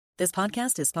This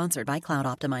podcast is sponsored by Cloud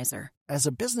Optimizer. As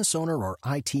a business owner or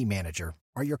IT manager,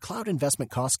 are your cloud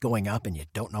investment costs going up and you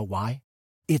don't know why?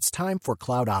 It's time for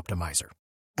Cloud Optimizer.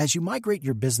 As you migrate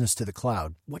your business to the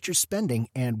cloud, what you're spending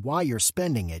and why you're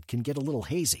spending it can get a little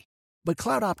hazy. But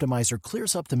Cloud Optimizer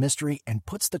clears up the mystery and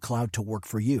puts the cloud to work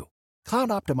for you. Cloud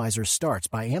Optimizer starts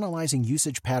by analyzing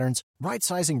usage patterns,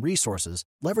 right-sizing resources,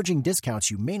 leveraging discounts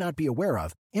you may not be aware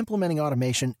of, implementing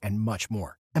automation, and much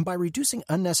more. And by reducing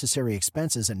unnecessary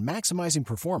expenses and maximizing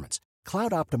performance,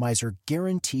 Cloud Optimizer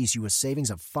guarantees you a savings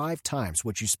of 5 times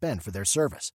what you spend for their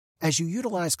service. As you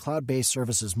utilize cloud-based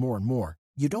services more and more,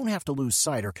 you don't have to lose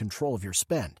sight or control of your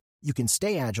spend. You can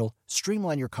stay agile,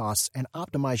 streamline your costs, and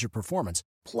optimize your performance,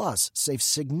 plus save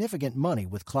significant money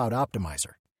with Cloud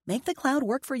Optimizer. Make the cloud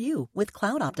work for you with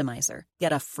Cloud Optimizer.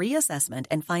 Get a free assessment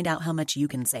and find out how much you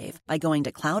can save by going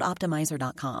to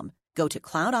cloudoptimizer.com. Go to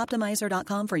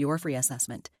cloudoptimizer.com for your free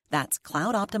assessment. That's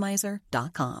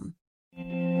cloudoptimizer.com.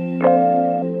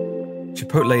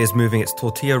 Chipotle is moving its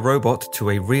tortilla robot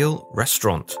to a real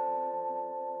restaurant.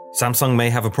 Samsung may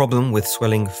have a problem with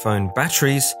swelling phone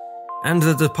batteries, and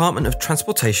the Department of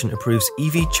Transportation approves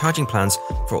EV charging plans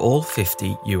for all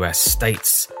 50 US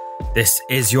states. This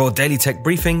is your Daily Tech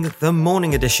Briefing, the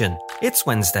morning edition. It's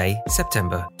Wednesday,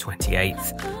 September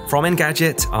 28th. From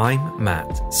Engadget, I'm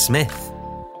Matt Smith.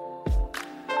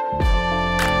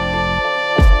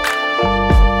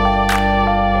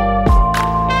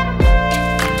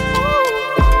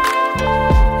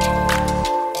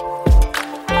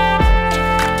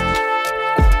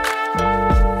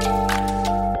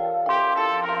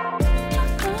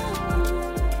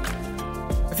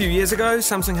 A few years ago,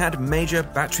 Samsung had major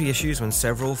battery issues when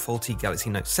several faulty Galaxy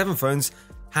Note 7 phones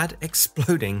had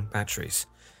exploding batteries.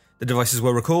 The devices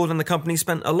were recalled, and the company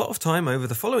spent a lot of time over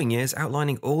the following years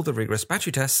outlining all the rigorous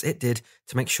battery tests it did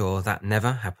to make sure that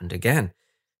never happened again.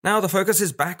 Now the focus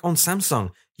is back on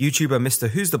Samsung. YouTuber Mr.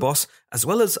 Who's the Boss, as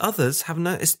well as others, have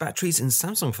noticed batteries in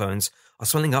Samsung phones are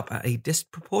swelling up at a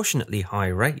disproportionately high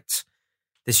rate.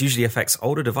 This usually affects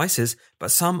older devices,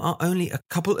 but some are only a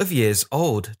couple of years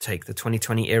old. Take the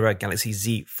 2020-era Galaxy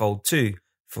Z Fold 2,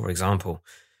 for example.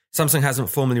 Samsung hasn't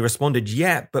formally responded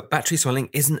yet, but battery swelling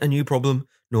isn't a new problem,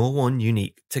 nor one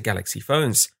unique to Galaxy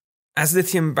phones. As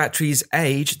lithium batteries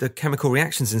age, the chemical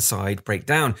reactions inside break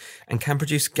down and can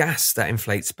produce gas that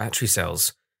inflates battery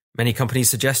cells. Many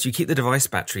companies suggest you keep the device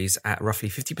batteries at roughly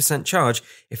 50% charge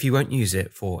if you won't use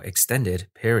it for extended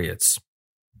periods.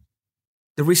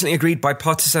 The recently agreed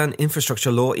bipartisan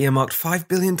infrastructure law earmarked $5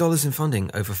 billion in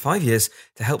funding over 5 years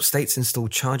to help states install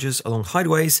chargers along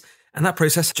highways, and that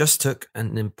process just took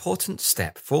an important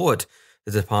step forward.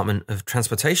 The Department of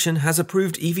Transportation has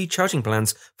approved EV charging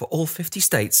plans for all 50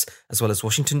 states, as well as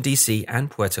Washington, D.C. and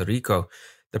Puerto Rico.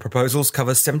 The proposals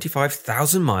cover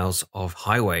 75,000 miles of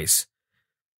highways.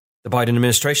 The Biden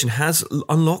administration has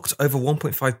unlocked over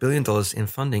 $1.5 billion in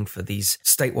funding for these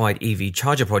statewide EV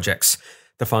charger projects.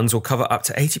 The funds will cover up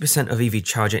to 80% of EV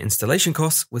charger installation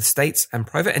costs, with states and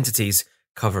private entities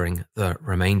covering the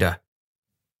remainder.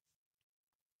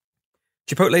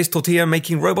 Chipotle's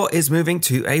tortilla-making robot is moving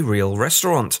to a real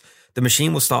restaurant. The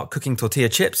machine will start cooking tortilla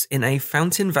chips in a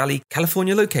Fountain Valley,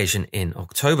 California location in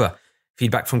October.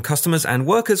 Feedback from customers and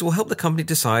workers will help the company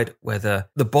decide whether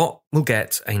the bot will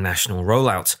get a national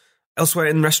rollout. Elsewhere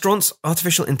in restaurants,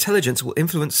 artificial intelligence will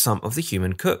influence some of the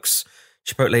human cooks.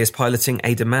 Chipotle is piloting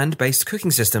a demand-based cooking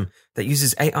system that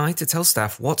uses AI to tell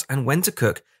staff what and when to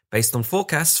cook based on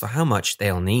forecasts for how much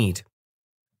they'll need.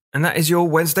 And that is your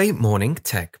Wednesday morning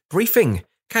tech briefing.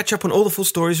 Catch up on all the full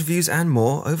stories, reviews, and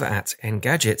more over at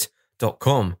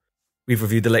Engadget.com. We've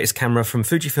reviewed the latest camera from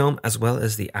Fujifilm as well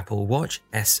as the Apple Watch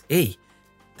SE.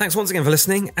 Thanks once again for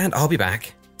listening, and I'll be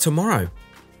back tomorrow.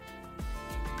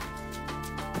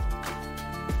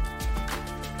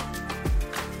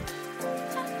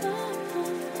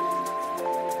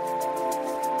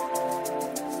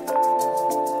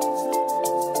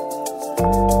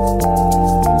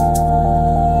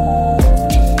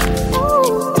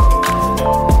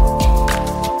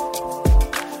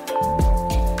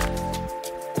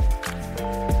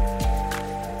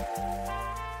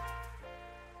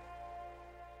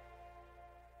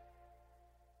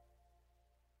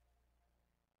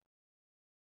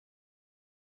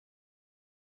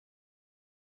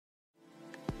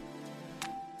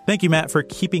 Thank you, Matt, for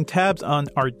keeping tabs on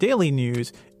our daily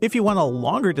news. If you want a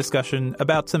longer discussion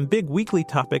about some big weekly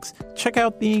topics, check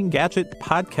out the Engadget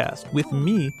podcast with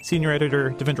me, Senior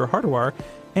Editor Devendra Hardawar,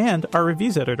 and our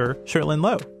reviews editor, Sherlyn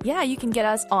Lowe. Yeah, you can get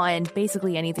us on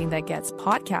basically anything that gets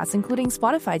podcasts, including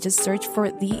Spotify. Just search for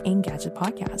the Engadget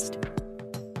podcast.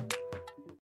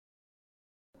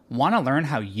 Want to learn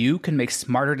how you can make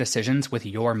smarter decisions with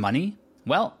your money?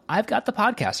 Well, I've got the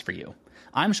podcast for you.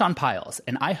 I'm Sean Piles,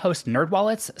 and I host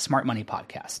NerdWallet's Smart Money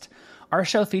Podcast. Our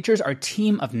show features our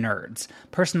team of nerds,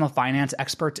 personal finance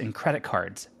experts in credit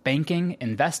cards, banking,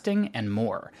 investing, and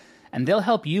more. And they'll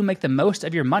help you make the most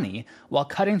of your money while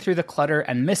cutting through the clutter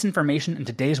and misinformation in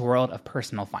today's world of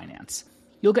personal finance.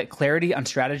 You'll get clarity on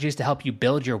strategies to help you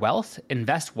build your wealth,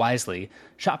 invest wisely,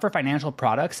 shop for financial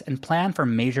products, and plan for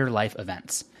major life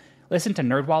events. Listen to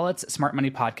NerdWallet's Smart Money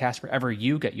Podcast wherever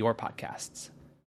you get your podcasts.